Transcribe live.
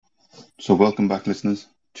So, welcome back, listeners,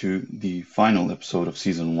 to the final episode of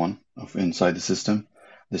season one of Inside the System,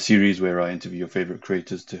 the series where I interview your favorite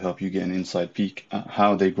creators to help you get an inside peek at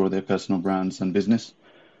how they grow their personal brands and business.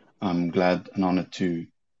 I'm glad and honored to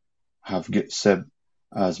have Seb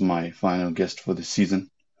as my final guest for this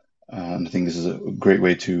season, and I think this is a great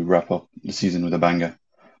way to wrap up the season with a banger.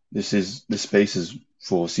 This space is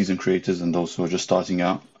for seasoned creators and those who are just starting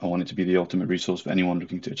out. I want it to be the ultimate resource for anyone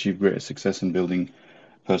looking to achieve greater success in building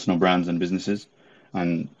personal brands and businesses.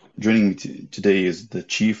 And joining me today is the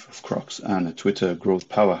chief of Crocs and a Twitter growth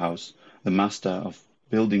powerhouse, the master of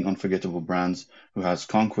building unforgettable brands who has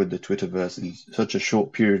conquered the Twitterverse in such a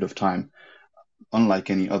short period of time,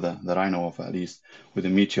 unlike any other that I know of at least, with a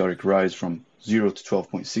meteoric rise from 0 to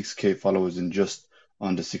 12.6k followers in just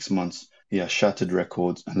under 6 months. He has shattered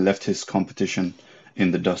records and left his competition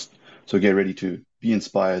in the dust. So get ready to be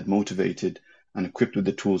inspired, motivated, and equipped with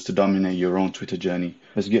the tools to dominate your own Twitter journey.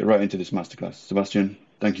 Let's get right into this masterclass. Sebastian,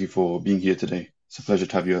 thank you for being here today. It's a pleasure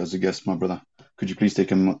to have you as a guest, my brother. Could you please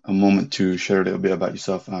take a moment to share a little bit about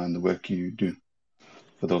yourself and the work you do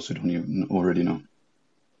for those who don't even already know?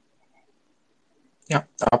 Yeah,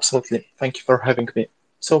 absolutely. Thank you for having me.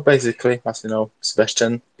 So basically, as you know,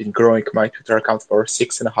 Sebastian, been growing my Twitter account for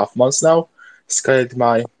 6.5 months now. Scaled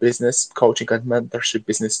my business, coaching and mentorship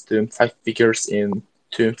business to 5 figures in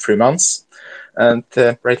 3 months. And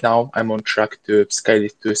right now, I'm on track to scale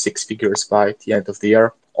it to 6 figures by the end of the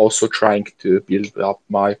year. Also trying to build up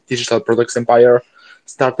my digital products empire.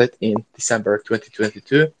 Started in December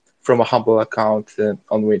 2022 from a humble account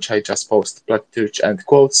on which I just post platitudes and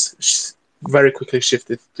quotes. Very quickly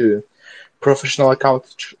shifted to professional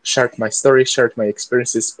account, shared my story, shared my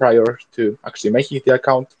experiences prior to actually making the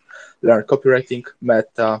account, learned copywriting, met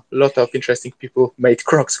a lot of interesting people, made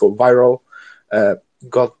Crocs go viral, uh,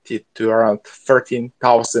 got it to around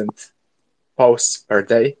 13,000 posts per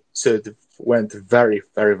day. So it went very,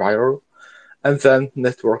 very viral. And then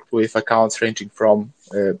networked with accounts ranging from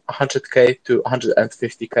 100k to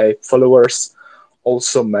 150k followers.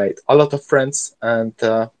 Also made a lot of friends, and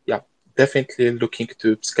yeah, definitely looking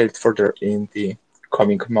to scale it further in the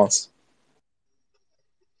coming months.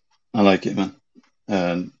 I like it, man.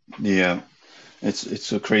 And yeah, it's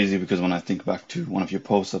so crazy because when I think back to one of your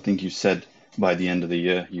posts, I think you said by the end of the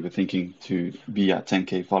year you were thinking to be at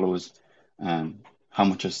 10k followers. How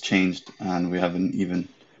much has changed, and we haven't even,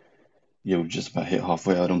 we've just about hit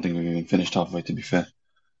halfway. I don't think we've even finished halfway, to be fair.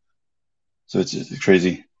 So it's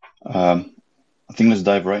crazy. Um, I think let's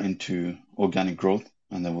dive right into organic growth,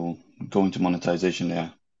 and then we'll go into monetization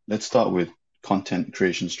later. Let's start with content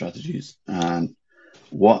creation strategies and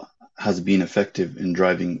what has been effective in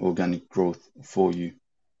driving organic growth for you.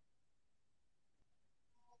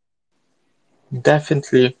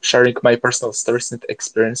 Definitely sharing my personal stories and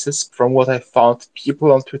experiences. From what I found,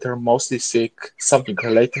 people on Twitter mostly seek something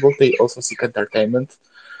relatable. They also seek entertainment.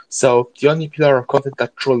 So the only pillar of content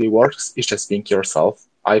that truly works is just being yourself.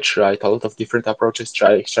 I tried a lot of different approaches,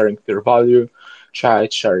 tried sharing pure value,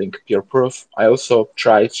 tried sharing pure proof. I also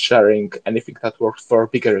tried sharing anything that worked for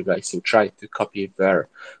bigger guys who tried to copy their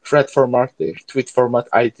thread format, their tweet format.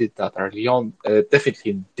 I did that early on,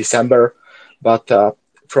 definitely in December, but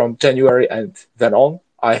from January and then on,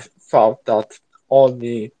 I found that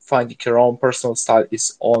only finding your own personal style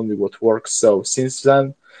is only what works. So since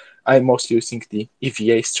then, I'm mostly using the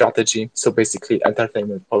EVA strategy. So basically,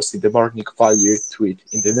 entertainment post in the morning, value tweet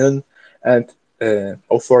in the noon, and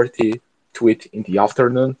authority tweet in the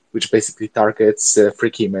afternoon, which basically targets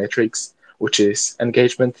three key metrics, which is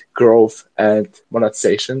engagement, growth, and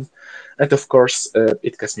monetization. And of course,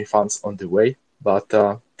 it gets me funds on the way. But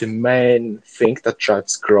the main thing that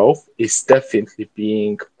drives growth is definitely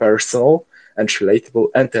being personal and relatable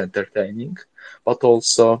and entertaining. But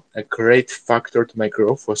also a great factor to my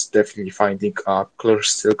growth was definitely finding a close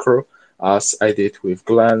circle, as I did with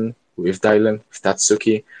Glenn, with Dylan, with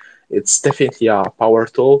Tatsuki. It's definitely a power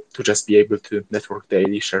tool to just be able to network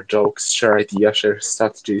daily, share jokes, share ideas, share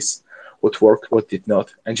strategies, what worked, what did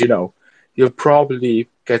not. And you'll probably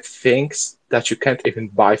get things that you can't even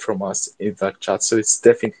buy from us in that chat. So it's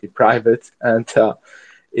definitely private. And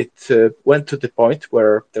it went to the point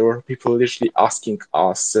where there were people literally asking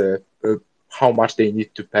us how much they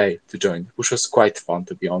need to pay to join, which was quite fun,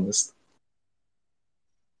 to be honest.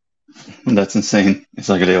 That's insane. It's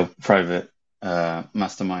like a little private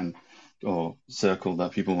mastermind or circle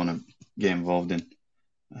that people want to get involved in.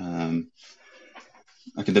 Um,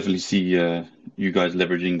 I can definitely see you guys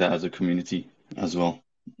leveraging that as a community as well,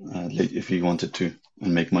 if you wanted to,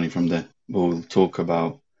 and make money from there. We'll talk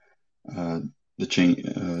about uh,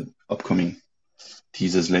 the upcoming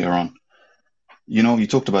teasers later on. You know, you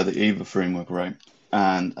talked about the AVA framework, right?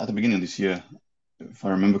 And at the beginning of this year, if I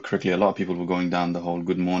remember correctly, a lot of people were going down the whole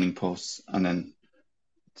good morning posts, and then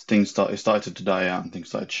it started to die out and things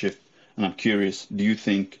started to shift. And I'm curious, do you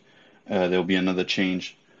think there'll be another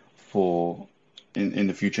change for in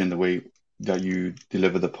the future in the way that you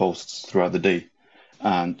deliver the posts throughout the day?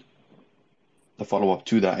 And the follow-up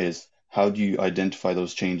to that is, how do you identify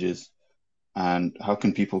those changes and how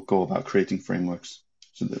can people go about creating frameworks?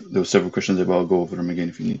 So there were several questions there, but I'll go over them again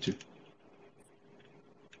if you need to.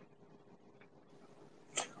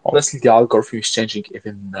 Honestly, the algorithm is changing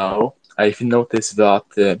even now. I even noticed that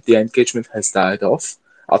the engagement has died off,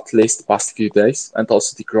 at least the past few days, and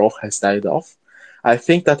also the growth has died off. I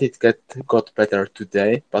think that got better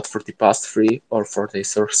today, but for the past 3 or 4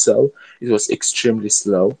 days or so, it was extremely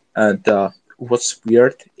slow. And what's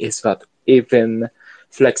weird is that even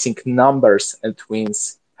flexing numbers and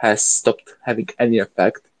wins has stopped having any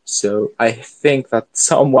effect. So I think that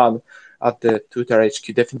someone at the Twitter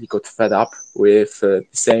HQ definitely got fed up with the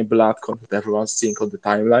same bland content everyone's seeing on the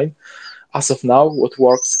timeline. As of now, what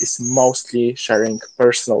works is mostly sharing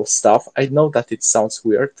personal stuff. I know that it sounds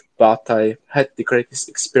weird, but I had the greatest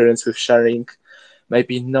experience with sharing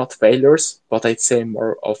maybe not failures, but I'd say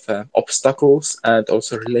more of obstacles and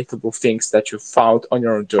also relatable things that you found on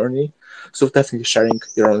your own journey. So definitely sharing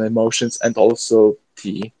your own emotions and also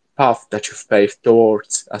the path that you've paved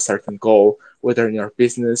towards a certain goal, whether in your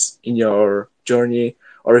business, in your journey,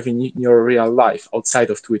 or even in your real life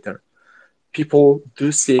outside of Twitter. People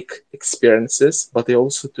do seek experiences, but they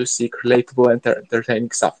also do seek relatable and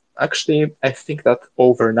entertaining stuff. Actually, I think that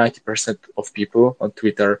over 90% of people on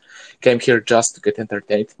Twitter came here just to get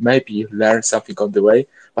entertained, maybe learn something on the way,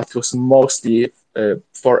 but it was mostly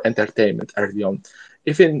for entertainment early on.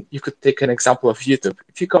 Even you could take an example of YouTube.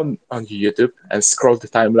 If you come on YouTube and scroll the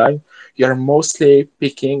timeline, you're mostly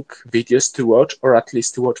picking videos to watch, or at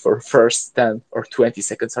least to watch for the first 10 or 20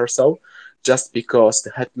 seconds or so, just because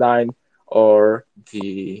the headline or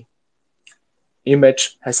the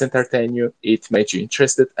image has entertained you, it made you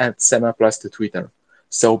interested, and same applies to Twitter.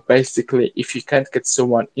 So basically, if you can't get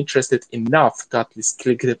someone interested enough to at least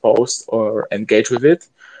click the post or engage with it,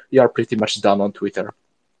 you are pretty much done on Twitter.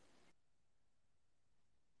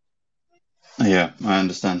 Yeah, I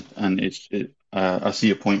understand, and I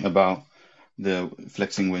see a point about the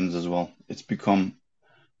flexing wins as well. It's become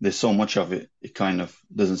there's so much of it, it kind of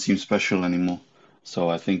doesn't seem special anymore. So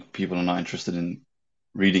I think people are not interested in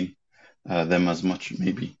reading them as much,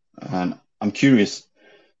 maybe. And I'm curious,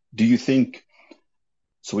 do you think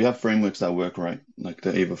so? We have frameworks that work, right? Like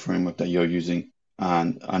the Ava framework that you're using,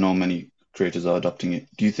 and I know many creators are adopting it.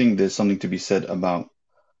 Do you think there's something to be said about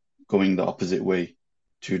going the opposite way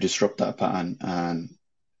to disrupt that pattern and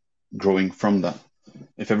growing from that?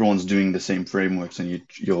 If everyone's doing the same frameworks and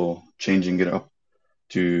you're changing it up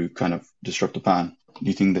to kind of disrupt the pattern, do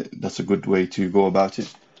you think that that's a good way to go about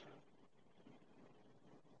it?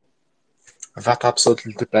 That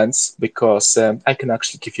absolutely depends because I can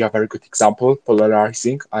actually give you a very good example.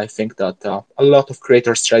 Polarizing. I think that a lot of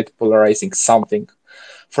creators tried polarizing something.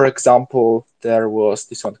 For example, there was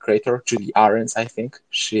this one creator, Julie Ahrens, I think.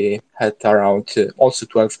 She had around also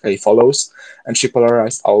 12K follows, and she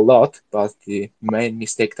polarized a lot. But the main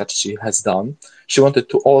mistake that she has done, she wanted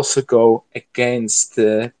to also go against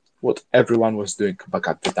what everyone was doing back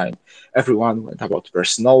at the time. Everyone went about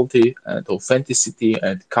personality and authenticity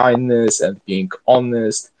and kindness and being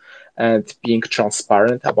honest and being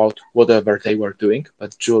transparent about whatever they were doing.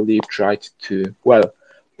 But Julie tried to, well,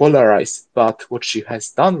 polarize. But what she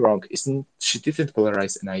has done wrong is she didn't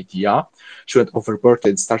polarize an idea. She went overboard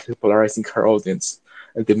and started polarizing her audience.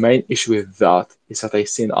 And the main issue with that is that I've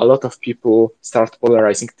seen a lot of people start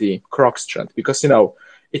polarizing the Crocs trend because,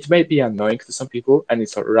 it may be annoying to some people and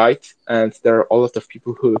it's all right. And there are a lot of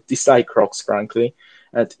people who dislike Crocs, frankly.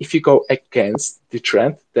 And if you go against the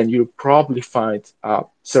trend, then you'll probably find a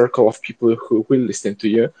circle of people who will listen to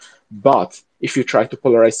you. But if you try to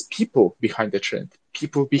polarize people behind the trend,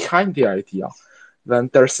 people behind the idea, then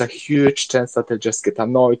there's a huge chance that they just get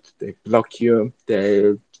annoyed, they block you,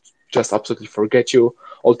 they just absolutely forget you,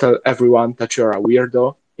 or tell everyone that you're a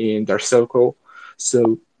weirdo in their circle.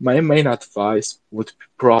 So my main advice would be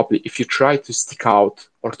probably if you try to stick out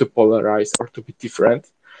or to polarize or to be different,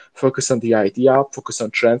 focus on the idea, focus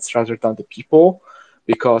on trends rather than the people,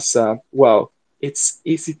 because well, it's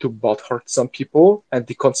easy to butt hurt some people, and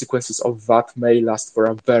the consequences of that may last for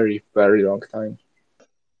a very, very long time.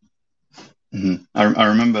 I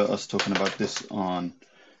remember us talking about this on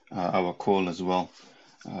our call as well,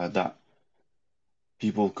 that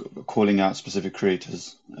people calling out specific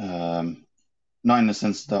creators. Not in the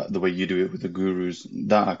sense that the way you do it with the gurus,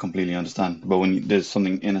 that I completely understand. But when there's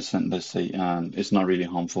something innocent, let's say, and it's not really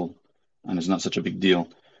harmful and it's not such a big deal,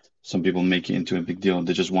 some people make it into a big deal.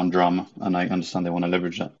 They just want drama, and I understand they want to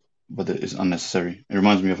leverage that, but it is unnecessary. It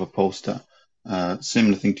reminds me of a post that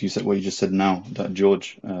similar thing to you said, what you just said now, that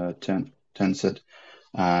George 10 said,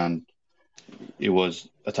 and it was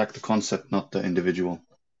attack the concept, not the individual.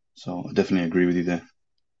 So I definitely agree with you there.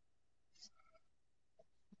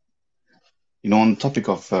 On the topic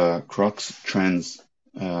of Crocs trends,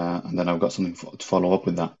 and then I've got something to follow up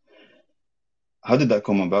with that. How did that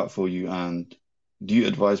come about for you? And do you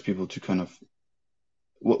advise people to kind of,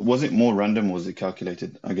 was it more random or was it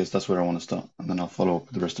calculated? I guess that's where I want to start, and then I'll follow up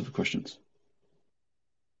with the rest of the questions.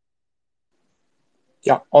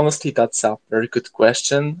 Yeah, honestly, that's a very good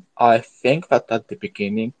question. I think that at the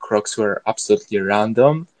beginning, Crocs were absolutely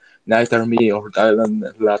random. Neither me or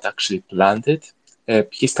Dylan Lad actually planned it.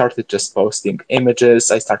 He started just posting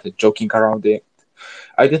images. I started joking around it.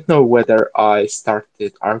 I didn't know whether I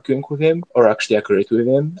started arguing with him or actually agreed with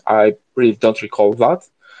him. I really don't recall that.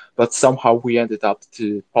 But somehow we ended up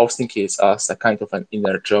to posting it as a kind of an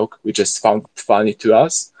inner joke. We just found it funny to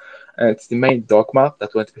us. And the main dogma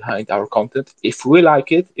that went behind our content, if we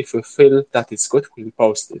like it, if we feel that it's good, we'll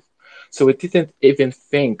post it. So we didn't even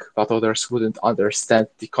think that others wouldn't understand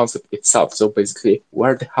the concept itself. So basically,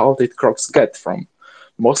 where the hell did Crocs get from?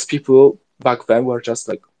 Most people back then were just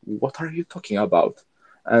like, what are you talking about?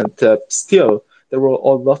 And still, there were a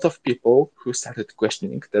lot of people who started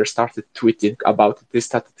questioning. They started tweeting about it. They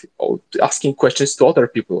started asking questions to other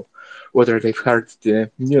people, whether they've heard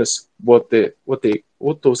the news, what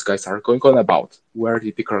those guys are going on about, where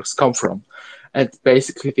did the Crocs come from, and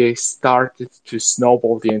basically they started to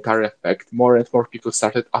snowball the entire effect. More and more people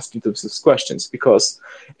started asking themselves questions because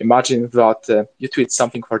imagine that you tweet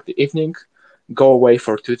something for the evening, go away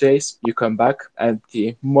for 2 days, you come back, and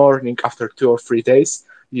the morning after 2 or 3 days,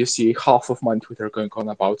 you see half of my Twitter going on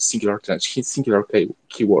about singular trend, singular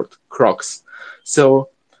keyword, Crocs. So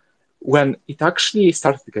when it actually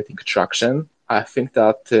started getting traction, I think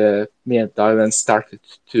that me and Dylan started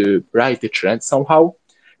to ride the trend somehow.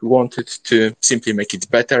 We wanted to simply make it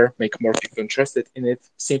better, make more people interested in it,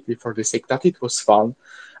 simply for the sake that it was fun,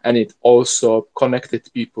 and it also connected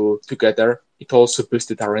people together. It also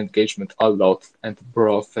boosted our engagement a lot and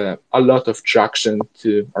brought a lot of traction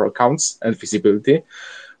to our accounts and visibility.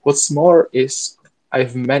 What's more is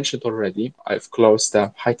I've mentioned already, I've closed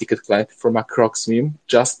a high ticket client from a Crocs meme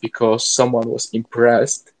just because someone was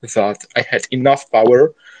impressed that I had enough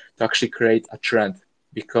power to actually create a trend.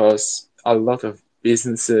 Because a lot of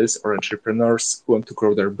businesses or entrepreneurs who want to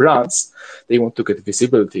grow their brands, they want to get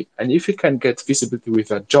visibility. And if you can get visibility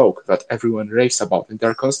with a joke that everyone raves about and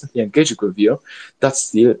they're constantly engaging with you, that's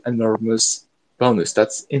still enormous bonus.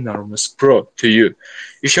 That's enormous pro to you.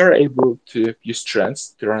 If you're able to use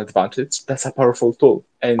trends to your advantage, that's a powerful tool,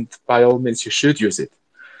 and by all means, you should use it.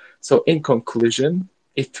 So, in conclusion,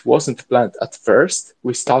 it wasn't planned at first.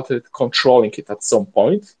 We started controlling it at some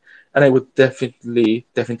point, and I would definitely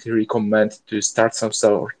recommend to start some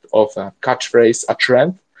sort of a catchphrase, a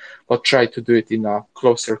trend, but try to do it in a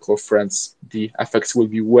close circle of friends. The effects will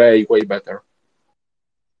be way better.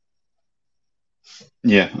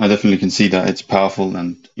 Yeah, I definitely can see that it's powerful,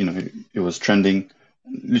 and it was trending.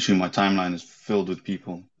 Literally, my timeline is filled with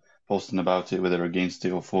people posting about it, whether against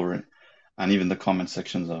it or for it, and even the comment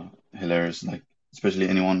sections are hilarious. Like, especially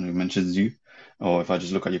anyone who mentions you, or if I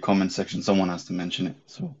just look at your comment section, someone has to mention it.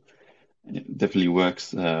 So it definitely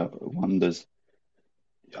works wonders.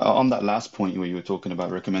 On that last point where you were talking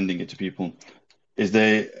about recommending it to people, is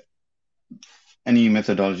there any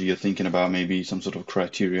methodology you're thinking about, maybe some sort of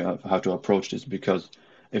criteria of how to approach this? Because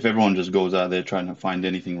if everyone just goes out there trying to find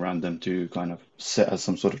anything random to kind of set as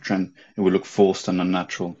some sort of trend, it will look forced and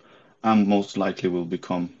unnatural, and most likely will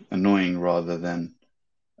become annoying rather than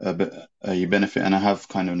a benefit. And I have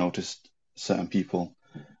kind of noticed certain people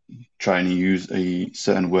trying to use a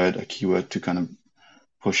certain word, a keyword, to kind of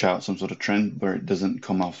push out some sort of trend, but it doesn't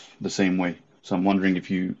come off the same way. So I'm wondering if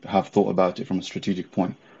you have thought about it from a strategic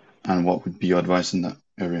point, and what would be your advice in that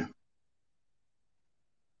area?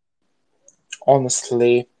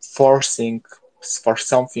 Honestly, forcing for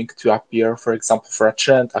something to appear, for example, for a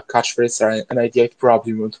trend, a catchphrase, or an idea, it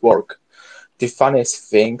probably won't work. The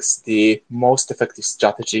funniest things, the most effective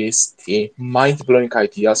strategies, the mind blowing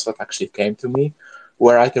ideas that actually came to me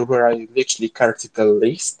were either where I literally cared the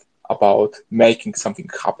least about making something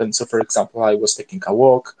happen. So, for example, I was taking a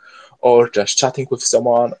walk, or just chatting with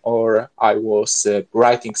someone, or I was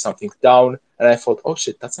writing something down, and I thought, oh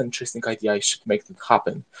shit, that's an interesting idea. I should make it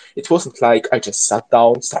happen. It wasn't like I just sat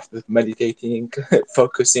down, started meditating,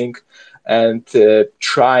 focusing. and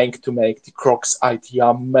trying to make the Crocs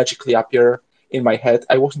idea magically appear in my head.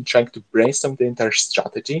 I wasn't trying to brainstorm the entire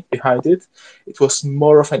strategy behind it. It was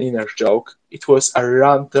more of an inner joke. It was a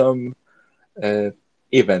random uh,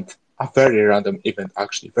 event, a very random event,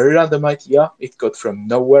 actually. Very random idea. It got from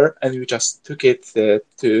nowhere, and we just took it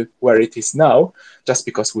to where it is now just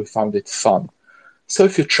because we found it fun. So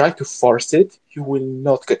if you try to force it, you will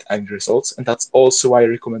not get any results, and that's also why I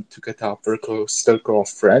recommend to get a very close circle of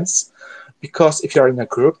friends. Because if you're in a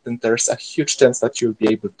group, then there's a huge chance that you'll be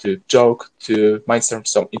able to joke, to brainstorm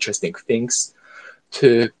some interesting things,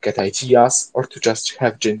 to get ideas, or to just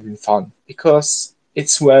have genuine fun. Because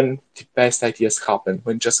it's when the best ideas happen,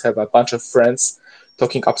 when you just have a bunch of friends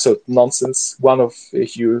talking absolute nonsense. One of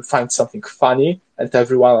you finds something funny, and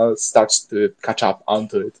everyone else starts to catch up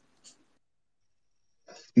onto it.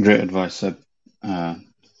 Great advice, Seb. Uh,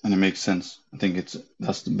 and it makes sense. I think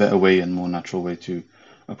that's the better way and more natural way to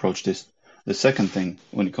approach this. The second thing,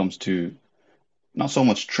 when it comes to not so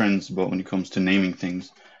much trends, but when it comes to naming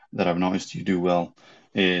things that I've noticed you do well,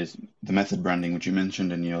 is the method branding, which you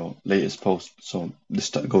mentioned in your latest post. So this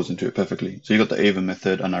goes into it perfectly. So you got the AVA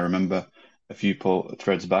method, and I remember a few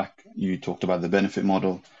threads back, you talked about the benefit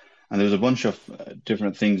model, and there was a bunch of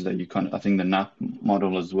different things that you I think the NAP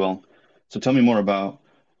model as well. So tell me more about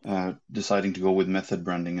deciding to go with method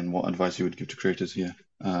branding and what advice you would give to creators here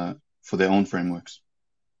for their own frameworks.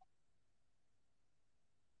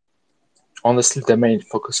 Honestly, the main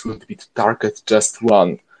focus would be to target just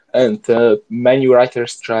one. And many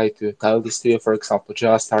writers try to tell this to you, for example,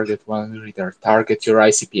 just target one reader, target your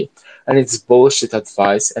ICP. And it's bullshit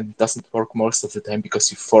advice and it doesn't work most of the time because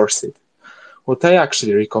you force it. What I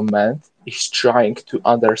actually recommend is trying to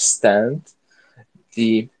understand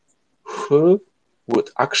the who would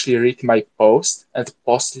actually read my post and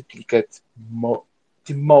possibly get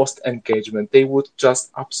the most engagement. They would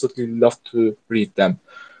just absolutely love to read them.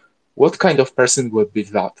 What kind of person would be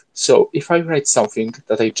that? So if I write something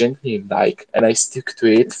that I genuinely like and I stick to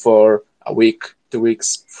it for a week, 2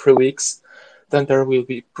 weeks, 3 weeks, then there will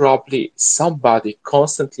be probably somebody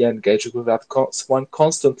constantly engaged with that, one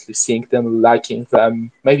constantly seeing them, liking them,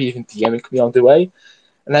 maybe even DMing me on the way,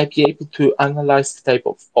 and I'd be able to analyze the type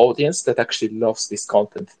of audience that actually loves this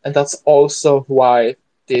content. And that's also why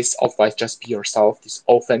this advice, just be yourself, this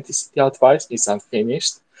authenticity advice is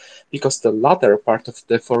unfinished, because the latter part of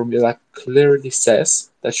the formula clearly says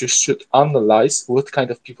that you should analyze what kind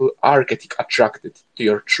of people are getting attracted to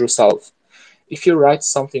your true self. If you write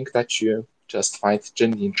something that you just find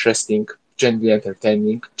genuinely interesting, genuinely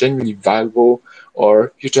entertaining, genuinely valuable,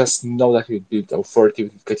 or you just know that you build authority,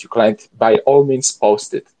 will get you client, by all means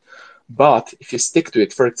post it. But if you stick to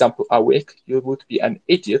it, for example, a week, you would be an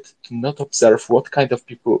idiot to not observe what kind of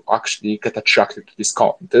people actually get attracted to this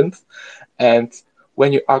content. And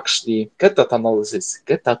when you actually get that analysis,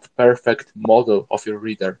 get that perfect model of your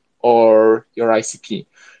reader or your ICP,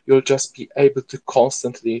 you'll just be able to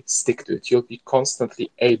constantly stick to it. You'll be constantly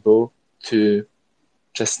able to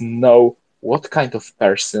just know what kind of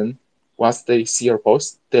person, once they see your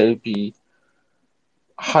post, they'll be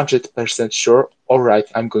 100% sure, all right,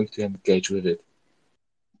 I'm going to engage with it.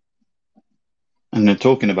 And then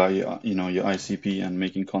talking about your ICP and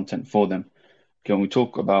making content for them, can we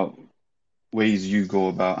talk about ways you go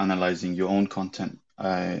about analyzing your own content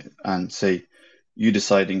and say you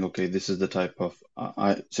deciding, okay, this is the type of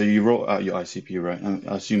so you wrote out your ICP, right?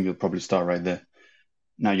 I assume you'll probably start right there.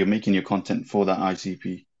 Now you're making your content for that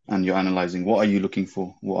ICP and you're analyzing what are you looking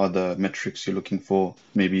for? What are the metrics you're looking for?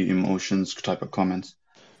 Maybe emotions, type of comments.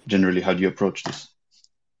 Generally, how do you approach this?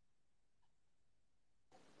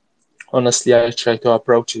 Honestly, I try to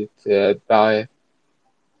approach it by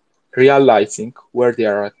realizing where they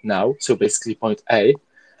are at now. So basically, point A,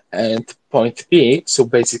 and point B. So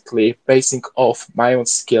basically, basing off my own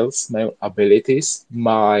skills, my own abilities,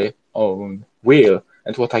 my own will,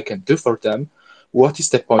 and what I can do for them. What is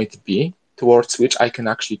the point B towards which I can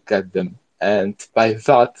actually get them? And by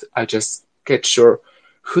that, I just get sure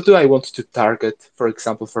who do I want to target, for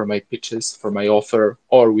example, for my pitches, for my offer,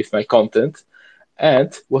 or with my content,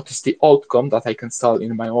 and what is the outcome that I can sell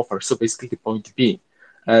in my offer. So basically, the point B.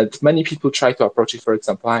 And many people try to approach it, for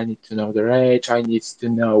example, I need to know their age, I need to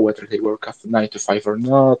know whether they work after 9 to 5 or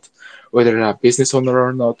not, whether they're a business owner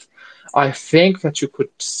or not. I think that you could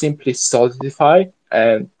simply solidify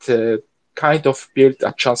and kind of build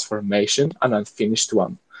a transformation, an unfinished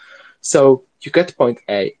one. So you get point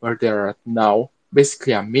A, where they are at now,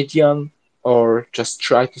 basically a median, or just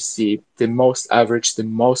try to see the most average, the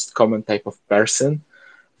most common type of person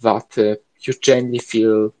that you genuinely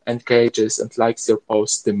feel engages and likes your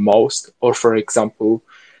post the most, or for example,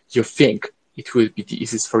 you think it will be the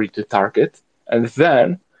easiest for you to target. And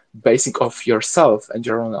then, basing off yourself and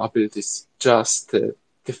your own abilities, just the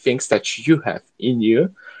things that you have in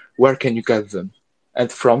you, where can you get them?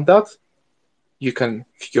 And from that, you can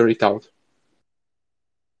figure it out.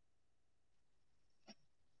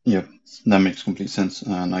 Yeah, that makes complete sense,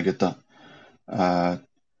 and I get that. Uh,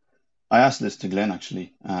 I asked this to Glenn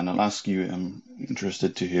actually, and I'll ask you. I'm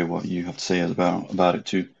interested to hear what you have to say about it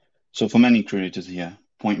too. So for many creators here,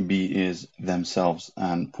 point B is themselves,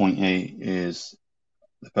 and point A is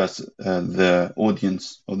the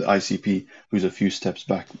audience or the ICP who's a few steps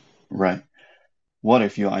back, right? What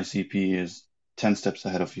if your ICP is 10 steps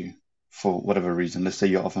ahead of you for whatever reason? Let's say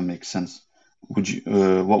your offer makes sense.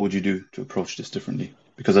 What would you do to approach this differently?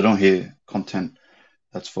 Because I don't hear content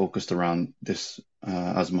that's focused around this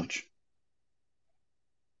as much.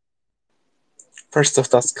 First off,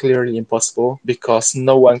 that's clearly impossible because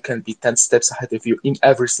no one can be 10 steps ahead of you in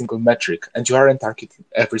every single metric, and you aren't targeting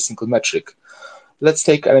every single metric. Let's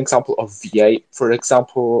take an example of VA. For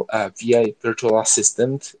example, VA, virtual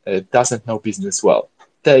assistant, doesn't know business well.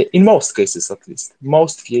 In most cases, at least,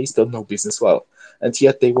 most VAs don't know business well, and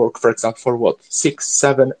yet they work, for example, for what, 6,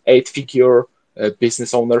 7, 8-figure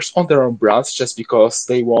business owners on their own brands just because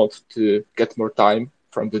they want to get more time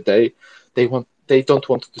from the day. They don't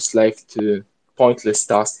want to slave to pointless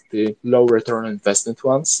tasks, the low return on investment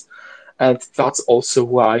ones, and that's also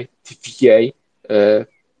why the VA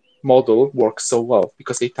model works so well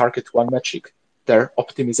because they target one metric, their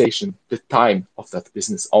optimization, the time of that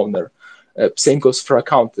business owner. Same goes for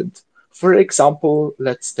accountant. For example,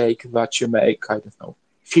 let's take that you make, I don't know,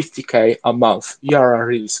 50K a month. You are a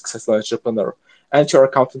really successful entrepreneur, and your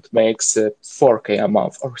accountant makes 4K a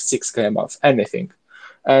month or 6K a month, anything.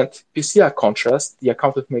 And you see a contrast, the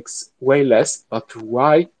accountant makes way less, but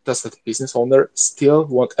why does that business owner still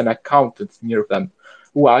want an accountant near them?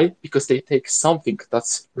 Why? Because they take something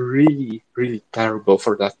that's really, really terrible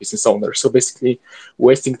for that business owner. So basically,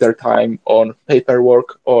 wasting their time on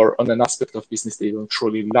paperwork or on an aspect of business they don't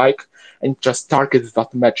truly like, and just target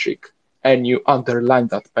that metric, and you underline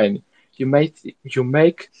that pain. You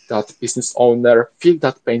make that business owner feel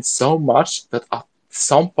that pain so much that at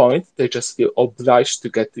some point they just feel obliged to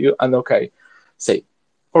get to you and say,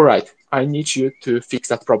 all right, I need you to fix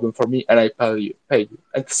that problem for me, and I pay you.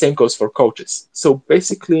 And the same goes for coaches. So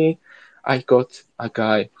basically, I got a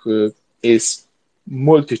guy who is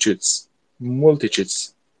multitudes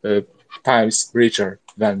times richer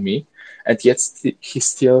than me, and yet he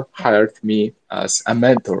still hired me as a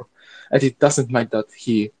mentor. And it doesn't mind that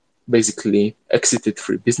he basically exited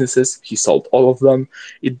 3 businesses, he sold all of them.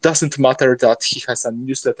 It doesn't matter that he has a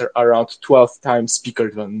newsletter around 12 times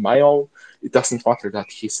bigger than my own. It doesn't matter that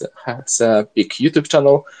he has a big YouTube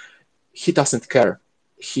channel. He doesn't care.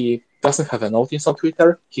 He doesn't have an audience on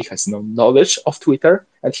Twitter. He has no knowledge of Twitter,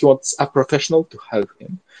 and he wants a professional to help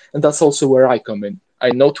him. And that's also where I come in.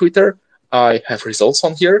 I know Twitter. I have results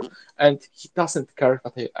on here, and he doesn't care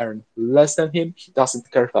that I earn less than him. He doesn't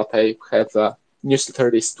care that I have a newsletter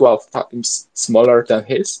is 12 times smaller than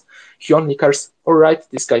his. He only cares, all right,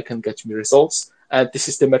 this guy can get me results, and this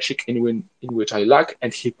is the metric in which I lack,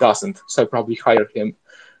 and he doesn't, so I probably hire him.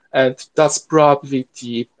 And that's probably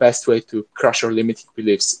the best way to crush your limiting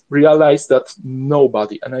beliefs. Realize that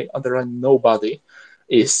nobody, and I underline nobody,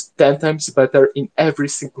 is 10 times better in every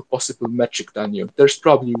single possible metric than you. There's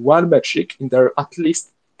probably one metric in there at least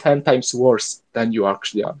 10 times worse than you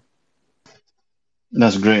actually are.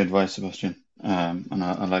 That's great advice, Sebastian. And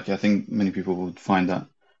I like it. I think many people would find that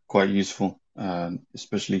quite useful,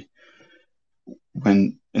 especially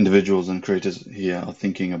when individuals and creators here are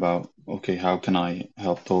thinking about, okay, how can I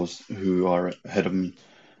help those who are ahead of me,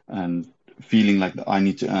 and feeling like I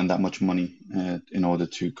need to earn that much money in order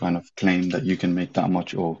to kind of claim that you can make that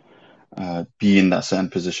much or be in that certain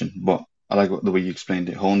position. But I like the way you explained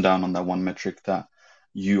it. Hone down on that one metric that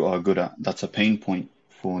you are good at. That's a pain point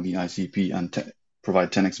for the ICP, and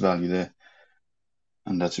provide 10x value there.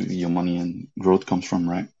 And that's where your money and growth comes from,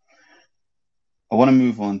 right? I want to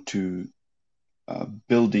move on to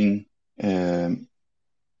building a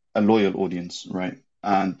loyal audience, right?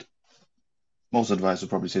 And most advice would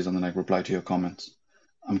probably say something like reply to your comments.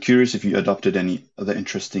 I'm curious if you adopted any other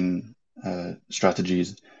interesting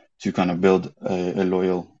strategies to kind of build a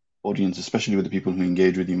loyal audience, especially with the people who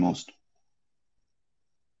engage with you most.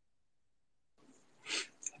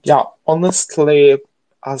 Yeah, honestly,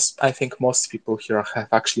 as I think most people here have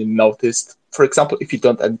actually noticed, for example, if you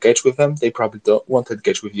don't engage with them, they probably won't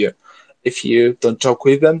engage with you. If you don't joke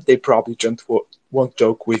with them, they probably won't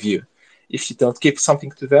joke with you. If you don't give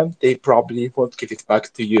something to them, they probably won't give it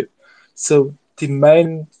back to you. So The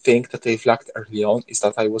main thing that I lacked early on is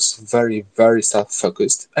that I was very, very self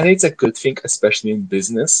focused. And it's a good thing, especially in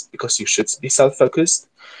business, because you should be self focused.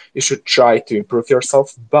 You should try to improve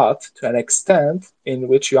yourself, but to an extent in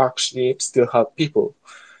which you actually still help people.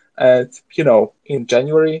 And in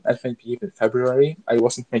January and maybe even February, I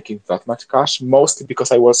wasn't making that much cash, mostly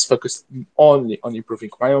because I was focused only on improving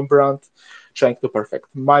my own brand, trying to perfect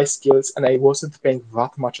my skills, and I wasn't paying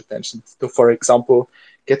that much attention to, for example,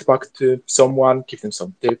 get back to someone, give them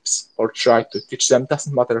some tips, or try to teach them.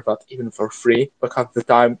 Doesn't matter that even for free, but at the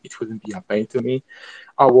time it wouldn't be a pain to me.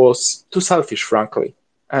 I was too selfish, frankly.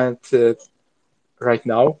 And right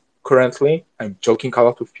now, currently, I'm joking a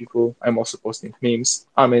lot with people. I'm also posting memes.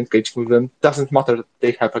 I'm engaging with them. Doesn't matter that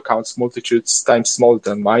they have accounts multitudes times smaller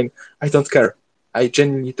than mine. I don't care. I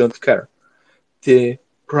genuinely don't care. The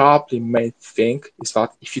probably main thing is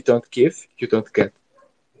that if you don't give, you don't get.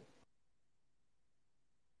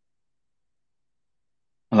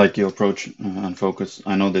 I like your approach and focus.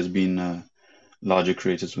 I know there's been larger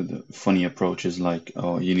creators with funny approaches like,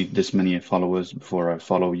 oh, you need this many followers before I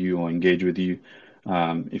follow you or engage with you.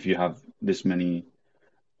 If you have this many,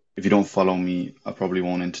 if you don't follow me, I probably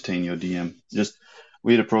won't entertain your DM. Just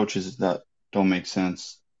weird approaches that don't make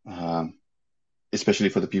sense, especially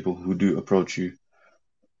for the people who do approach you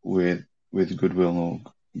with goodwill or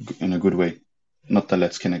in a good way. Not the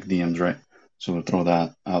let's connect DMs, right? So we'll throw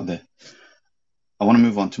that out there. I want to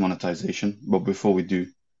move on to monetization, but before we do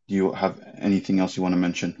you have anything else you want to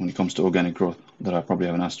mention when it comes to organic growth that I probably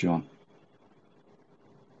haven't asked you on?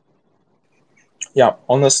 Yeah,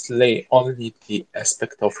 honestly, only the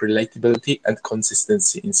aspect of relatability and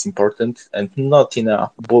consistency is important, and not in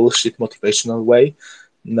a bullshit motivational way.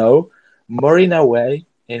 No, more in a way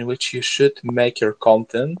in which you should make your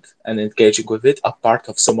content and engaging with it a part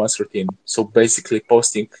of someone's routine. So basically,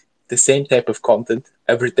 posting the same type of content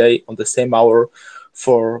every day on the same hour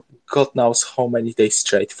for God knows how many days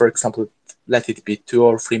straight. For example, let it be 2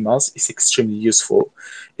 or 3 months is extremely useful.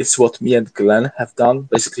 It's what me and Glenn have done,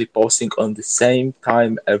 basically posting on the same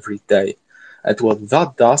time every day. And what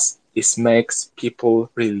that does is makes people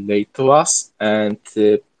relate to us and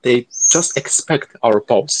they just expect our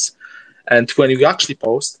posts. And when we actually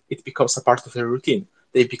post, it becomes a part of their routine.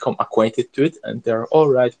 They become acquainted to it and they're all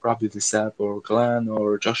right, probably the Seb or Glenn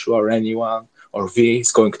or Joshua or anyone or V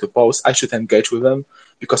is going to post. I should engage with them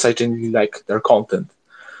because I genuinely like their content.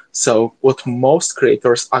 So what most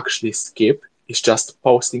creators actually skip is just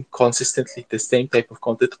posting consistently the same type of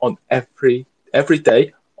content on every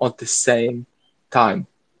day on the same time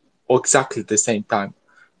or exactly the same time.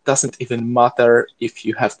 Doesn't even matter if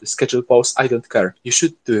you have to schedule posts. I don't care. You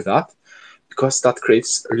should do that because that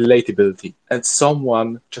creates relatability and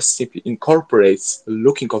someone just simply incorporates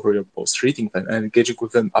looking over your posts, reading them, and engaging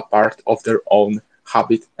with them a part of their own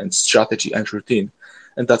habit and strategy and routine.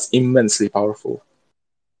 And that's immensely powerful.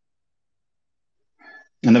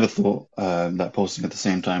 I never thought that posting at the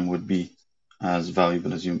same time would be as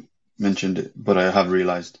valuable as you mentioned it, but I have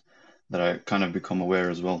realized that I kind of become aware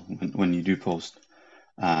as well when you do post,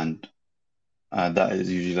 and that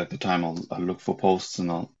is usually like the time I'll look for posts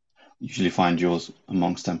and I'll usually find yours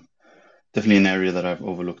amongst them. Definitely an area that I've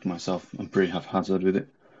overlooked myself. I'm pretty haphazard with it,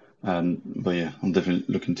 but yeah, I'm definitely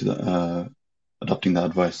looking to adopting that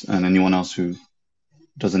advice. And anyone else who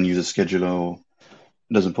doesn't use a scheduler or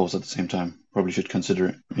doesn't post at the same time probably should consider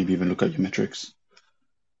it. Maybe even look at your metrics.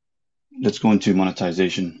 Let's go into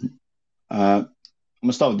monetization. I'm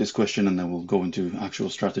gonna start with this question, and then we'll go into actual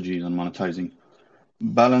strategies on monetizing.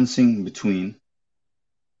 Balancing between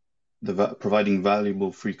providing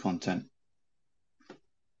valuable free content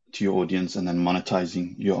to your audience and then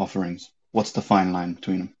monetizing your offerings. What's the fine line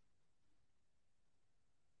between them?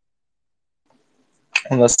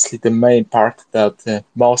 Honestly, the main part that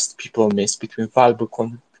most people miss between valuable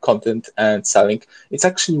content and selling, it's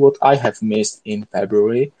actually what I have missed in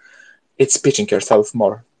February. It's pitching yourself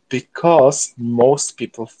more because most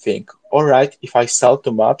people think, all right, if I sell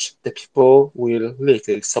too much, the people will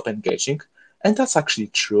literally stop engaging. And that's actually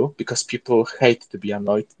true because people hate to be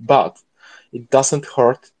annoyed, but it doesn't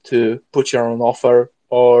hurt to put your own offer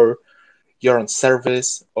or your own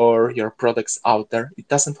service or your products out there. It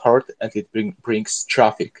doesn't hurt and it brings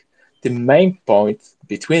traffic. The main point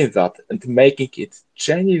between that and making it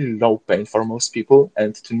genuinely low pain for most people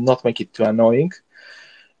and to not make it too annoying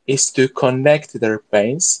is to connect their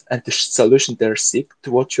pains and the solution they seek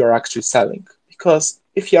to what you are actually selling. Because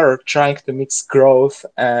if you are trying to mix growth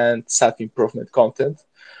and self improvement content,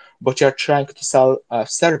 but you're trying to sell a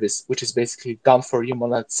service which is basically done for you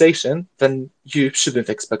monetization, then you shouldn't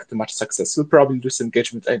expect much success. You'll probably lose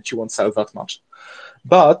engagement and you won't sell that much.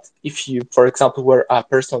 But if you, for example, were a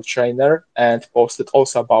personal trainer and posted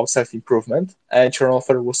also about self-improvement, and your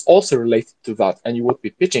offer was also related to that, and you would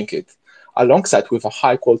be pitching it alongside with a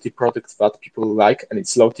high quality product that people like and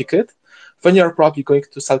it's low ticket, then you're probably going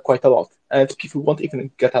to sell quite a lot. And people won't even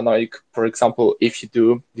get annoyed, for example, if you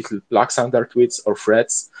do little black under tweets or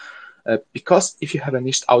threads, because if you have a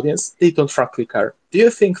niche audience, they don't frankly care. Do you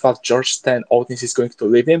think that George 10 audience is going to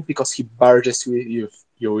leave him because he barges you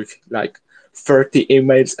with like 30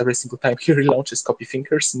 emails every single time he relaunches Copy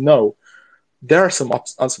Thinkers? No. There are some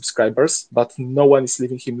unsubscribers, but no one is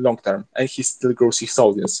leaving him long term, and he still grows his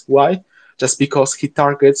audience. Why? Just because he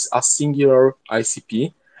targets a singular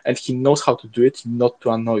ICP and he knows how to do it not to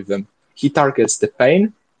annoy them. He targets the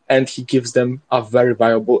pain and he gives them a very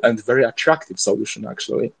viable and very attractive solution,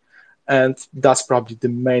 actually. And that's probably the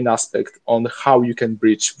main aspect on how you can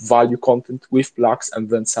bridge value content with plugs and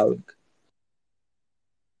then selling.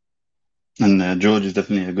 And George is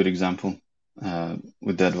definitely a good example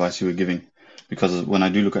with the advice you were giving, because when I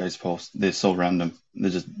do look at his posts, they're so random.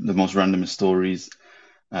 They're just the most randomest stories,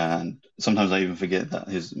 and sometimes I even forget that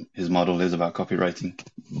his model is about copywriting.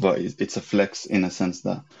 But it's a flex in a sense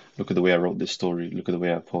that look at the way I wrote this story, look at the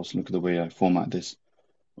way I post, look at the way I format this,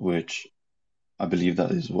 which I believe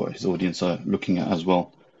that is what his audience are looking at as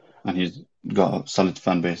well. And he's got a solid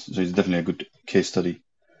fan base, so he's definitely a good case study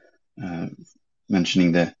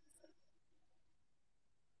mentioning there.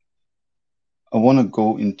 I want to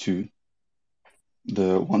go into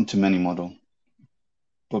the one-to-many model,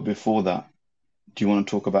 but before that, do you want to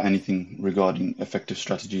talk about anything regarding effective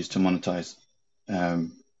strategies to monetize?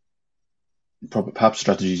 Um, Perhaps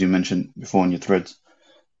strategies you mentioned before in your threads,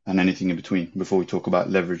 and anything in between before we talk about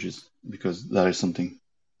leverages, because that is something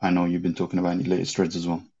I know you've been talking about in your latest threads as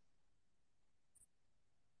well.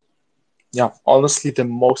 Yeah, honestly, the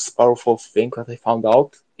most powerful thing that I found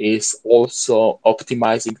out is also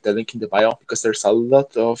optimizing the link in the bio, because there's a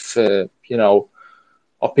lot of,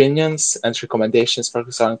 opinions and recommendations. For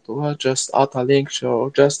example, just add a link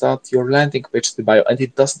or just add your landing page to the bio. And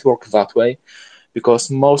it doesn't work that way,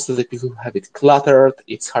 because most of the people have it cluttered,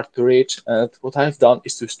 it's hard to reach. And what I've done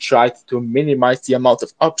is to try to minimize the amount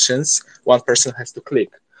of options one person has to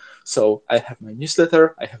click. So I have my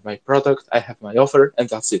newsletter, I have my product, I have my offer, and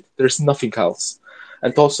that's it. There's nothing else.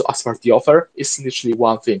 And also, as for the offer, it's literally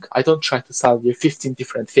one thing. I don't try to sell you 15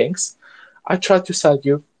 different things. I try to sell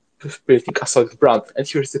you building a solid brand, and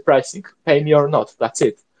here's the pricing. Pay me or not, that's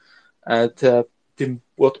it. And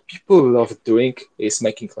what people love doing is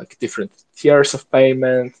making like different tiers of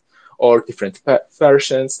payment or different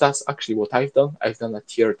versions. That's actually what I've done. I've done a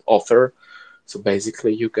tiered offer. So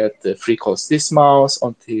basically, you get the 3 calls this month.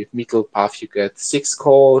 On the middle path, you get 6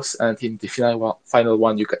 calls, and in the final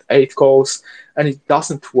one, you get 8 calls. And it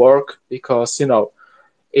doesn't work because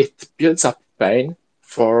it builds up pain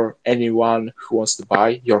for anyone who wants to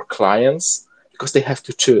buy, your clients, because they have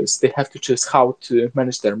to choose. They have to choose how to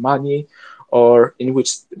manage their money, or in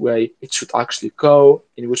which way it should actually go,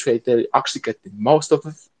 in which way they actually get the most of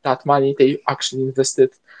that money they actually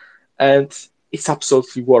invested. And it's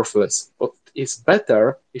absolutely worthless. What is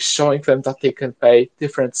better is showing them that they can pay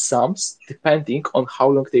different sums depending on how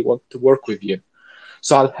long they want to work with you.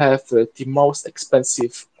 So I'll have the most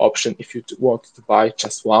expensive option if you want to buy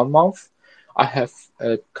just 1 month. I have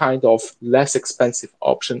a kind of less expensive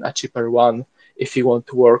option, a cheaper one, if you want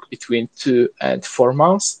to work between 2 and 4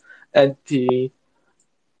 months. And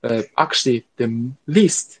actually the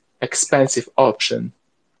least expensive option,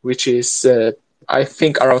 which is I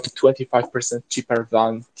think around 25% cheaper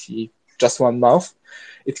than the just 1 month,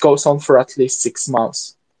 it goes on for at least 6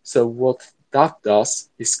 months. So what that does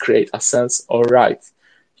is create a sense, all right,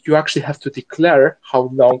 you actually have to declare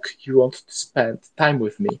how long you want to spend time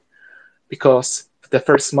with me, because the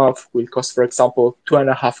first month will cost, for example,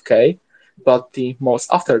 2.5K, but the month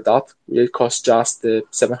after that will cost just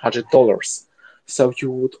 $700. So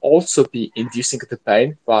you would also be inducing the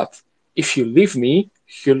pain, but if you leave me,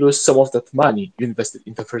 you lose some of that money you invested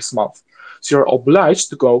in the first month. So you're obliged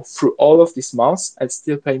to go through all of these months and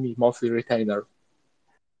still pay me monthly retainer.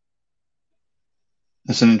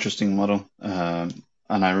 That's an interesting model.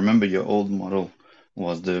 And I remember your old model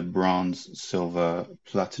was the bronze, silver,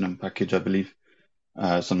 platinum package, I believe,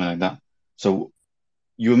 something like that. So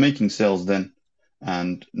you were making sales then,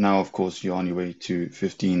 and now, of course, you're on your way to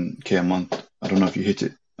 15K a month. I don't know if you hit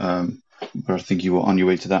it, but I think you were on your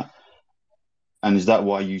way to that. And is that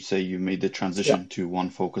why you say you made the Yeah, transition to one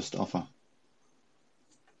focused offer?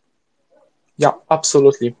 yeah,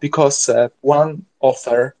 absolutely. Because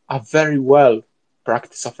offer, a very well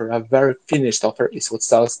practiced offer, a very finished offer is what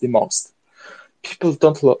sells the most. People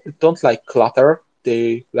don't like clutter.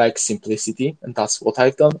 They like simplicity, and that's what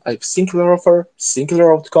I've done. I've singular offer,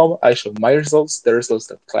 singular outcome. I show my results, the results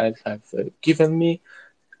that client have given me,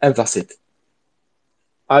 and that's it.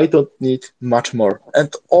 I don't need much more.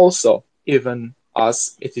 And also, even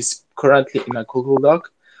as it is currently in a Google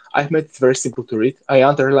Doc, I've made it very simple to read. I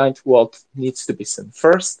underlined what needs to be sent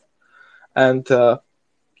first, and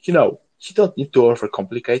you don't need to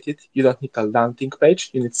overcomplicate it. You don't need a landing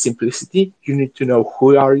page. You need simplicity. You need to know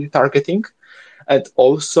who are you targeting, and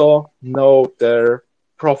also know their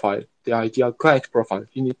profile, the ideal client profile.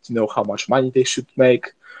 You need to know how much money they should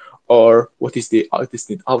make, or what is the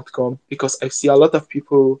distinct outcome. Because I see a lot of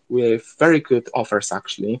people with very good offers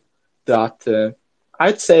actually that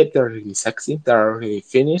I'd say they're really sexy, they are really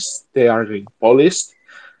finished, they are really polished,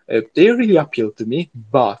 they really appeal to me,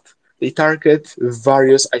 but they target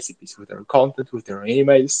various ICPs with their content, with their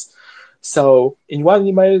emails. So in one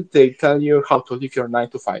email, they tell you how to live your 9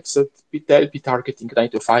 to 5. So they'll be targeting 9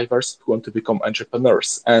 to 5ers who want to become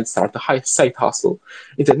entrepreneurs and start a high side hustle.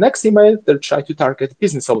 In the next email, they'll try to target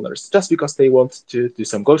business owners just because they want to do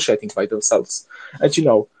some goal setting by themselves. And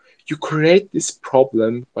you create this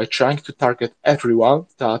problem by trying to target everyone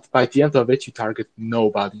that by the end of it, you target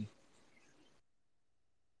nobody.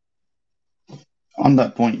 On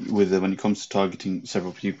that point, with when it comes to targeting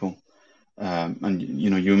several people, and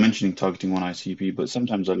you were mentioning targeting one ICP, but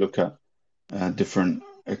sometimes I look at different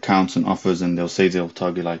accounts and offers, and they'll say they'll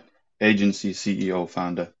target like agency, CEO,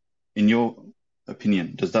 founder. In your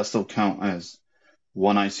opinion, does that still count as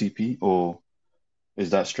one ICP, or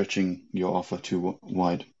is that stretching your offer too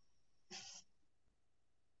wide?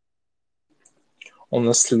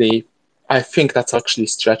 Honestly, I think that's actually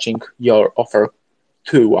stretching your offer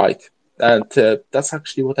too wide. And that's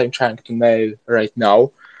actually what I'm trying to nail right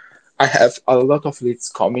now. I have a lot of leads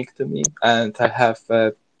coming to me, and I have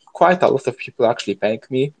quite a lot of people actually paying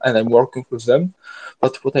me, and I'm working with them.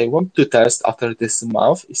 But what I want to test after this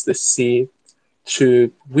month is to see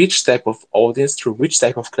through which type of audience, through which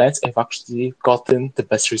type of clients I've actually gotten the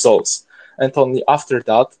best results. And only after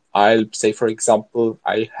that, I'll say, for example,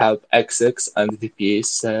 I help execs and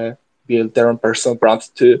VPs build their own personal brand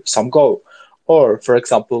to some goal. Or, for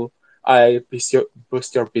example, I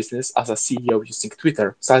boost your business as a CEO using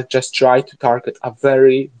Twitter. So I just try to target a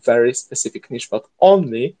very, very specific niche, but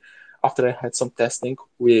only after I had some testing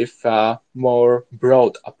with a more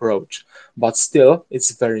broad approach. But still, it's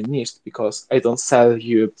very niche because I don't sell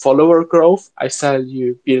you follower growth. I sell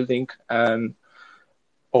you building an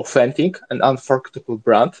authentic and unforgettable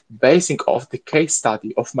brand basing off the case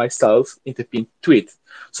study of myself in the pinned tweet.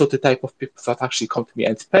 So the type of people that actually come to me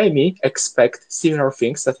and pay me expect similar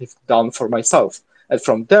things that I've done for myself. And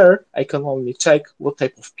from there, I can only check what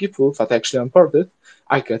type of people that actually onboarded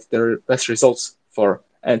I get their best results for.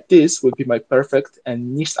 And this will be my perfect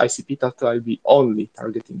and niche ICP that I'll be only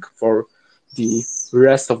targeting for the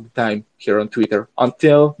rest of the time here on Twitter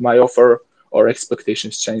until my offer or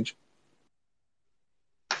expectations change.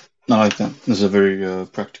 I like that. This is a very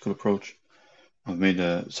practical approach. I've made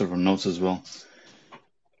several notes as well.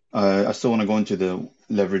 I still want to go into the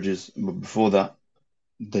leverages, but before that,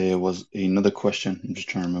 there was another question. I'm just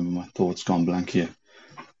trying to remember, my thoughts gone blank here.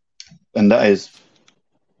 And that is,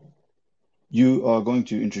 you are going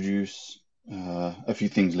to introduce a few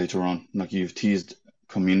things later on, like you've teased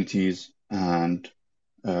communities and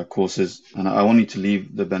courses, and I want you to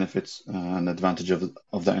leave the benefits and advantage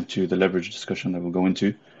of that into the leverage discussion that we'll go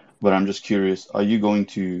into. But I'm just curious, are you going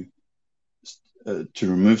to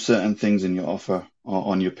remove certain things in your offer or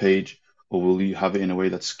on your page, or will you have it in a way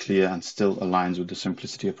that's clear and still aligns with the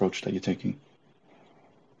simplicity approach that you're taking?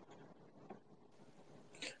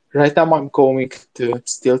 Right now, I'm going to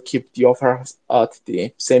still keep the offer at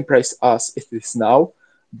the same price as it is now,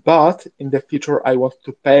 but in the future, I want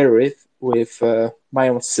to pair it with my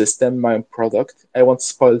own system, my own product. I won't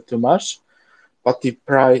spoil too much, but the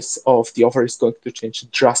price of the offer is going to change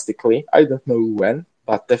drastically. I don't know when,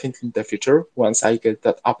 but definitely in the future once I get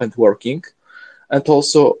that up and working. And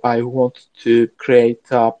also, I want to create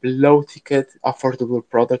a low ticket, affordable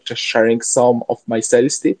product, just sharing some of my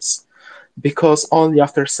sales tips. Because only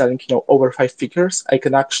after selling, over 5 figures, I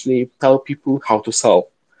can actually tell people how to sell.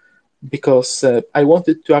 Because I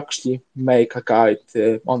wanted to actually make a guide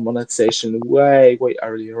on monetization way, way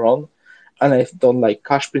earlier on, and I've done like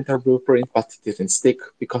cash printer blueprint, but it didn't stick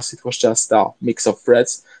because it was just a mix of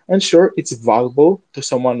threads. And sure, it's valuable to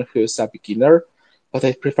someone who's a beginner, but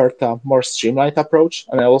I preferred a more streamlined approach,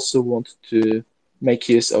 and I also want to make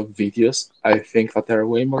use of videos. I think that they're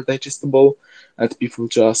way more digestible, and people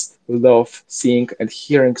just love seeing and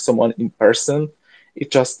hearing someone in person.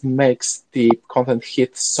 It just makes the content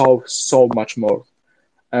hit so much more,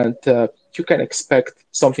 and you can expect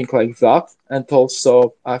something like that. And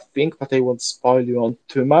also, I think that I won't spoil you on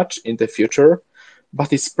too much in the future,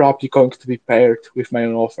 but it's probably going to be paired with my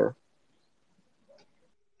own offer.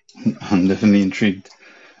 I'm definitely intrigued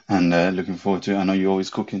and looking forward to it. I know you're always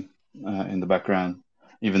cooking in the background.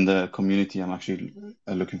 Even the community, I'm actually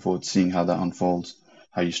looking forward to seeing how that unfolds,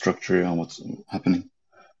 how you structure it, and what's happening.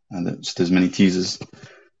 And there's many teasers.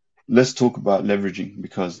 Let's talk about leveraging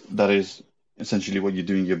because that is essentially what you're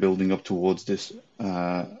doing. You're building up towards this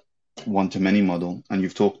one-to-many model, and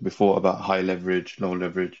you've talked before about high leverage, low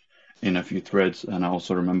leverage in a few threads. And I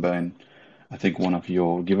also remember in, I think one of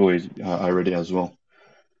your giveaways, I read it as well.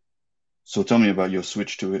 So tell me about your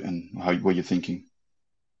switch to it and what you're thinking.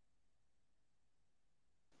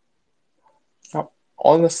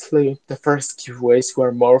 Honestly, the first giveaways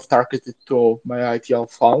were more targeted to my ideal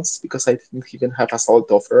fans because I didn't even have a solid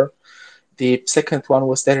offer. The second one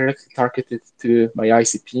was directly targeted to my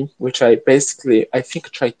ICP, which I think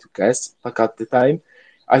tried to guess back at the time.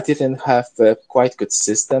 I didn't have a quite good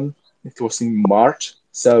system. It was in March,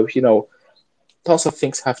 so tons of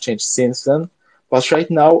things have changed since then. But right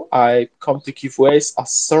now, I come to giveaways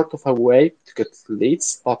as sort of a way to get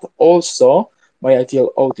leads, but also my ideal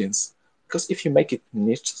audience. Because if you make it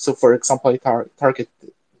niche, so for example, I target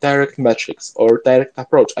direct metrics or direct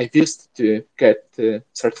approach, I've used to get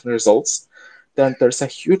certain results, then there's a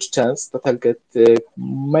huge chance that I'll get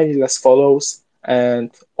many less follows, and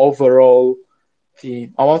overall the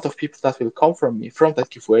amount of people that will come from me from that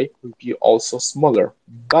giveaway will be also smaller.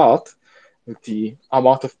 But the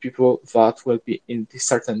amount of people that will be in this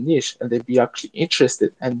certain niche and they be actually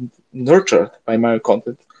interested and nurtured by my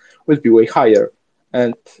content will be way higher.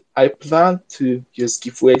 And I plan to use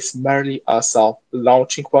giveaways merely as a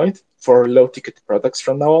launching point for low ticket products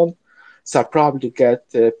from now on. So I probably get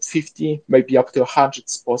 50, maybe up to 100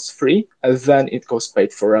 spots free, and then it goes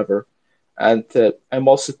paid forever. And I'm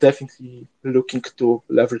also definitely looking to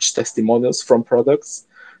leverage testimonials from products.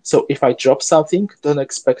 So if I drop something, don't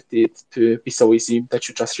expect it to be so easy that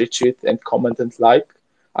you just reach it and comment and like.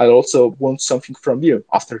 I also want something from you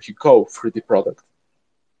after you go through the product.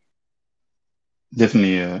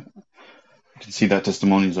 Definitely, I can see that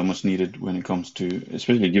testimonials are much needed when it comes to,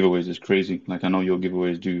 especially giveaways. It's crazy. Like I know your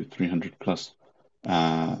giveaways do 300 plus,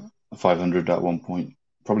 uh, 500 at one point,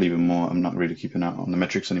 probably even more. I'm not really keeping out on the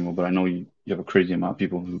metrics anymore, but I know you have a crazy amount of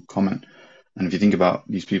people who comment. And if you think about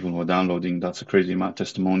these people who are downloading, that's a crazy amount of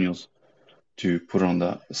testimonials to put on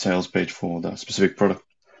that sales page for that specific product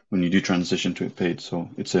when you do transition to a paid. So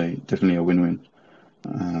it's a definitely a win-win.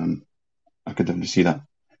 Um, I could definitely see that.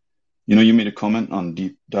 You made a comment on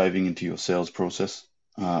deep diving into your sales process.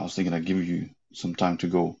 I was thinking I'd give you some time to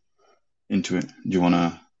go into it. Do you want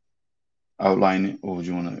to outline it or do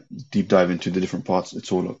you want to deep dive into the different parts?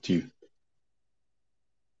 It's all up to you.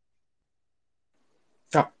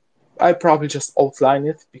 Yeah, I probably just outline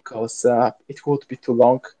it because it would be too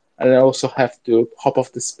long, and I also have to hop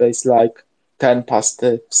off the space like 10 past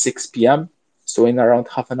 6 p.m., so in around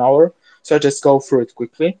half an hour. So I just go through it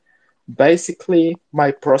quickly. Basically,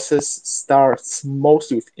 my process starts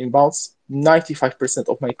mostly with inbounds. 95%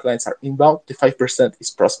 of my clients are inbound, the 5% is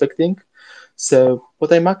prospecting. So,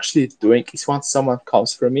 what I'm actually doing is once someone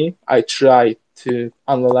comes for me, I try to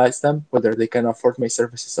analyze them, whether they can afford my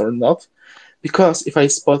services or not. Because if I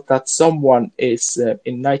spot that someone is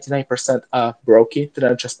in 99% brokey, then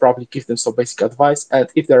I'll just probably give them some basic advice. And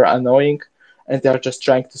if they're annoying and they're just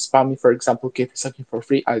trying to spam me, for example, give me something for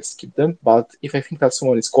free, I'll skip them. But if I think that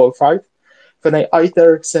someone is qualified, then I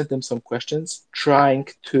either send them some questions trying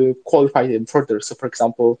to qualify them further. So, for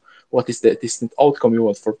example, what is the distant outcome you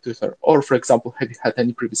want for Twitter? Or, for example, have you had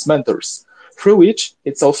any previous mentors? Through which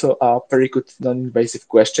it's also a very good non-invasive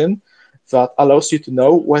question that allows you to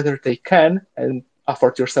know whether they can and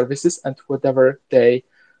afford your services and whatever they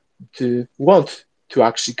do want to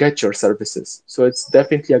actually get your services. So it's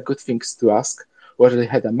definitely a good thing to ask whether they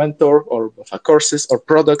had a mentor or courses or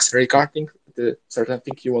products regarding the certain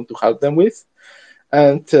thing you want to help them with.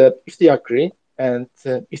 And if they agree and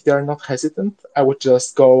if they are not hesitant, I would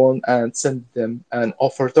just go on and send them an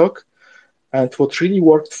offer doc. And what really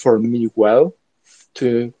worked for me well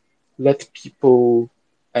to let people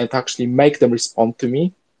and actually make them respond to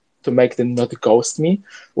me, to make them not ghost me,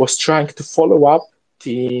 was trying to follow up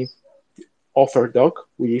the offer doc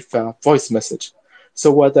with a voice message.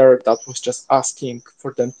 So whether that was just asking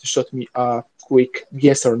for them to shoot me a quick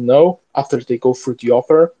yes or no after they go through the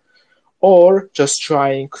offer, or just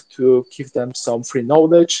trying to give them some free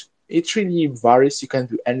knowledge. It really varies. You can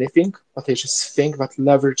do anything, but I just think that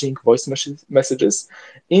leveraging voice messages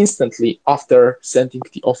instantly after sending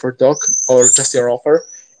the offer doc or just your offer,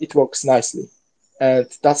 it works nicely. And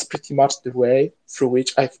that's pretty much the way through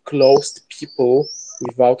which I've closed people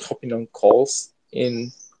without hopping on calls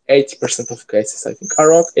in 80% of cases. I think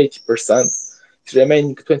around 80%. The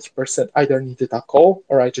remaining 20% either needed a call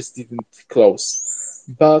or I just didn't close.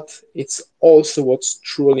 But it's also what's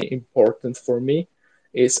truly important for me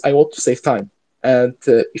is I want to save time. And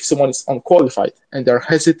if someone is unqualified and they're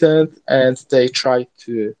hesitant and they try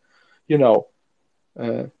to, you know,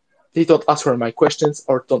 uh, they don't answer my questions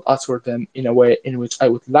or don't answer them in a way in which I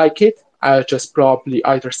would like it, I'll just probably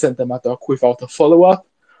either send them a doc without a follow up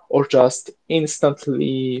or just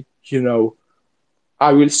instantly,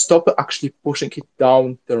 I will stop actually pushing it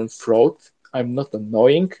down their throat. I'm not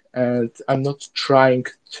annoying and I'm not trying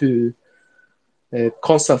to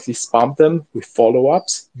constantly spam them with follow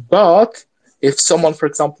ups. But if someone, for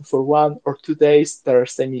example, for 1 or 2 days, they're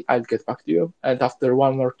saying, I'll get back to you, and after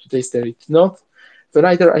 1 or 2 days they did not, then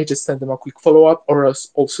either I just send them a quick follow up or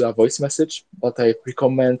else also a voice message. But I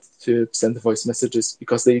recommend to send voice messages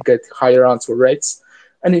because they get higher answer rates.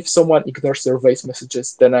 And if someone ignores your voice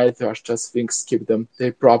messages, then I just think skip them.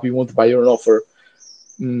 They probably won't buy your offer.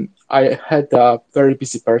 I had a very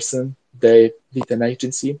busy person. They did an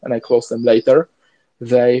agency and I closed them later.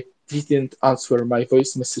 They didn't answer my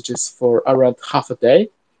voice messages for around half a day.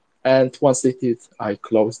 And once they did, I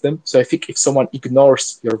closed them. So I think if someone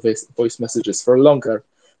ignores your voice messages for longer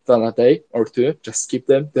than a day or two, just skip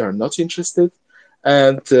them. They are not interested.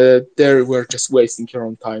 And they were just wasting your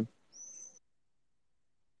own time.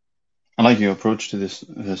 I like your approach to this,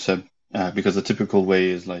 Seb, because the typical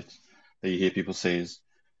way is like that you hear people say is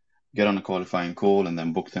get on a qualifying call and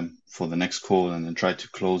then book them for the next call and then try to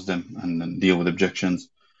close them and then deal with objections.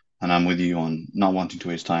 And I'm with you on not wanting to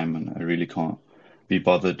waste time, and I really can't be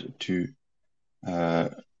bothered to uh,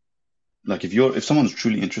 like if someone's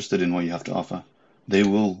truly interested in what you have to offer, they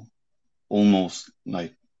will almost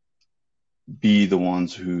like be the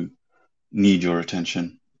ones who need your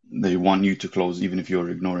attention. They want you to close even if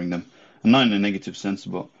you're ignoring them. And not in a negative sense,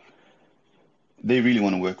 but they really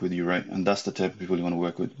want to work with you, right? And that's the type of people you want to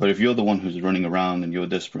work with. But if you're the one who's running around and you're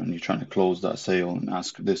desperate and you're trying to close that sale and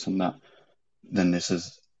ask this and that, then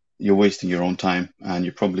you're wasting your own time and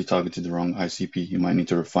you're probably targeted the wrong ICP. You might need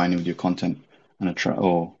to refine it with your content and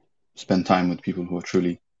or spend time with people who are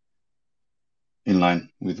truly in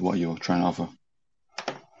line with what you're trying to offer.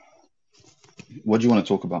 What do you want to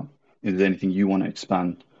talk about? Is there anything you want to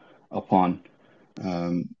expand upon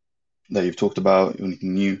um, that you've talked about?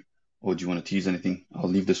 Anything new, or do you want to tease anything? I'll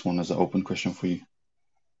leave this one as an open question for you.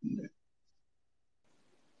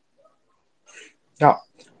 Yeah,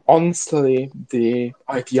 honestly, the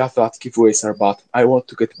idea that giveaways are bad, I want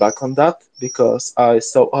to get back on that because I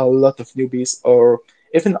saw a lot of newbies or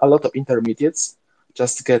even a lot of intermediates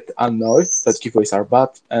just get annoyed that giveaways are bad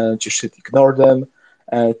and you should ignore them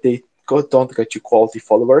and they don't get you quality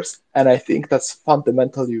followers. And I think that's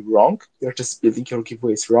fundamentally wrong. You're just building your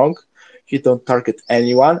giveaways wrong. You don't target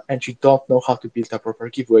anyone and you don't know how to build a proper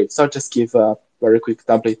giveaway. So I'll just give a very quick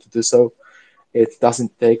template to do so. It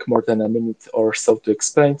doesn't take more than a minute or so to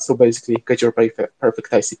explain. So basically, get your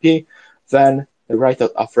perfect ICP, then write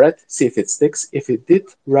out a thread, see if it sticks. If it did,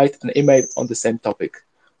 write an email on the same topic.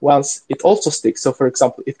 Once it also sticks, so for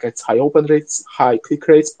example, it gets high open rates, high click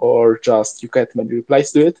rates, or just you get many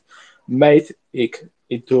replies to it, make it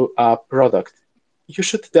into a product. You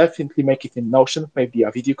should definitely make it in Notion, maybe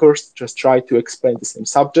a video course, just try to explain the same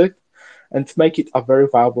subject and make it a very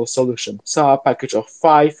viable solution. So a package of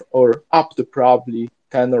 5 or up to probably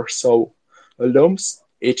 10 or so looms,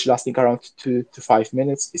 each lasting around 2 to 5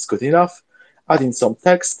 minutes is good enough. Add in some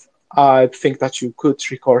text. I think that you could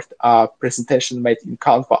record a presentation made in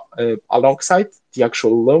Canva alongside the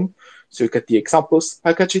actual loom. So you get the examples,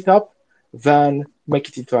 package it up, then make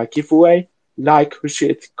it into a giveaway. Like,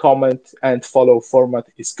 retweet, comment, and follow format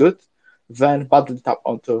is good, then bundle it up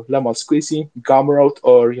onto Lemon Squeezy, Gumroad,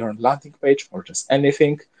 or your landing page, or just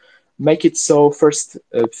anything. Make it so first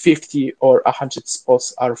 50 or 100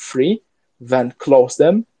 spots are free, then close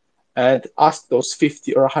them, and ask those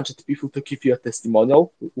 50 or 100 people to give you a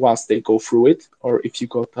testimonial once they go through it, or if you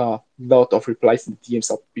got a lot of replies in the DMs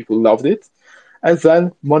that people loved it. And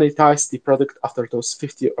then monetize the product after those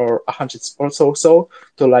 50 or 100 spots or so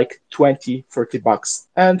to like 20, $30.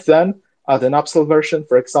 And then add an upsell version,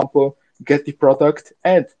 for example, get the product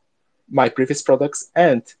and my previous products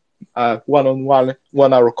and one-on-one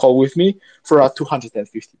 1 hour call with me for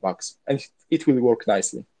 $250, and it will work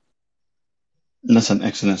nicely. That's an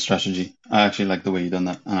excellent strategy. I actually like the way you done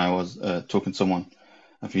that. And I was talking to someone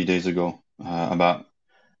a few days ago about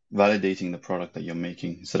validating the product that you're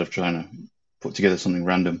making instead of trying to put together something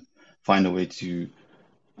random. Find a way to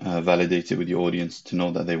validate it with your audience to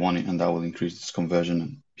know that they want it, and that will increase its conversion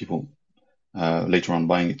and people later on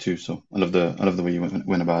buying it too. So I love the way you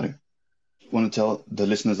went about it. Want to tell the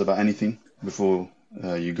listeners about anything before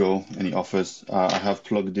you go? Any offers? I have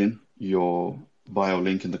plugged in your bio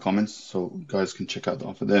link in the comments, so guys can check out the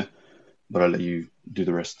offer there. But I'll let you do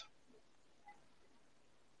the rest.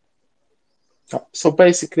 So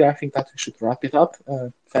basically, I think that we should wrap it up.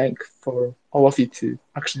 Thank for all of you to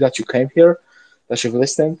actually that you came here, that you've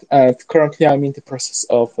listened. And currently, I'm in the process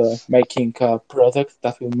of making a product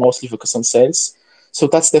that will mostly focus on sales. So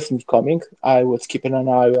that's definitely coming. I would keep an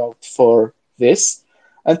eye out for this.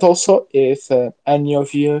 And also, if any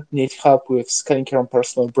of you need help with scaling your own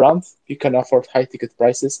personal brand, you can afford high ticket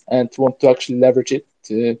prices and want to actually leverage it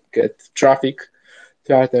to get traffic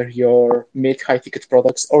to either your mid high ticket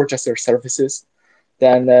products or just your services,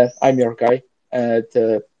 then I'm your guy, and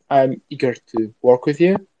I'm eager to work with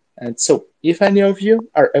you. And so, if any of you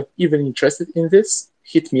are even interested in this,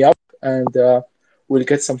 hit me up and we'll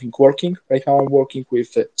get something working. Right now, I'm working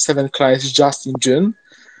with 7 clients just in June,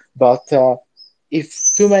 but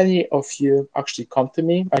if too many of you actually come to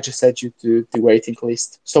me, I just add you to the waiting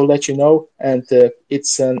list. So let you know, and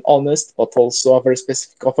it's an honest but also a very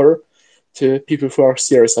specific offer to people who are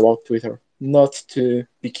serious about Twitter, not to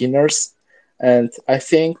beginners. And I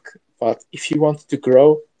think that if you want to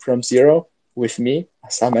grow from zero with me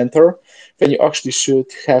as a mentor, then you actually should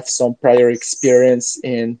have some prior experience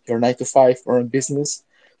in your 9 to 5 or in business,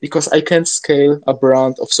 because I can't scale a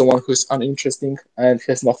brand of someone who's uninteresting and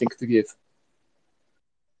has nothing to give.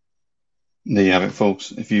 There you have it,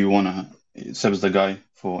 folks. If you want to, Seb's the guy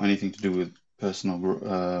for anything to do with personal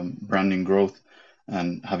branding growth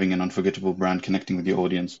and having an unforgettable brand connecting with your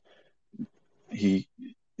audience. He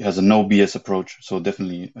has a no BS approach, so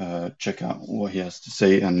definitely check out what he has to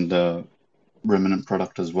say and Remnant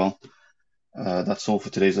product as well. That's all for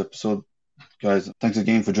today's episode. Guys, thanks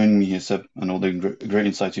again for joining me here, Seb, and all the great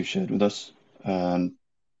insights you've shared with us. And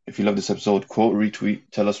if you love this episode, quote, retweet,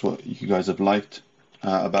 tell us what you guys have liked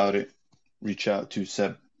about it. Reach out to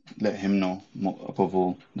Seb, let him know, above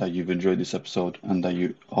all, that you've enjoyed this episode and that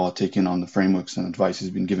you are taking on the frameworks and advice he's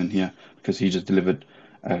been given here, because he just delivered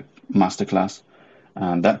a masterclass.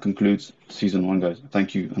 And that concludes season 1, guys.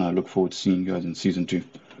 Thank you, and I look forward to seeing you guys in season 2.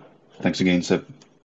 Thanks again, Seb.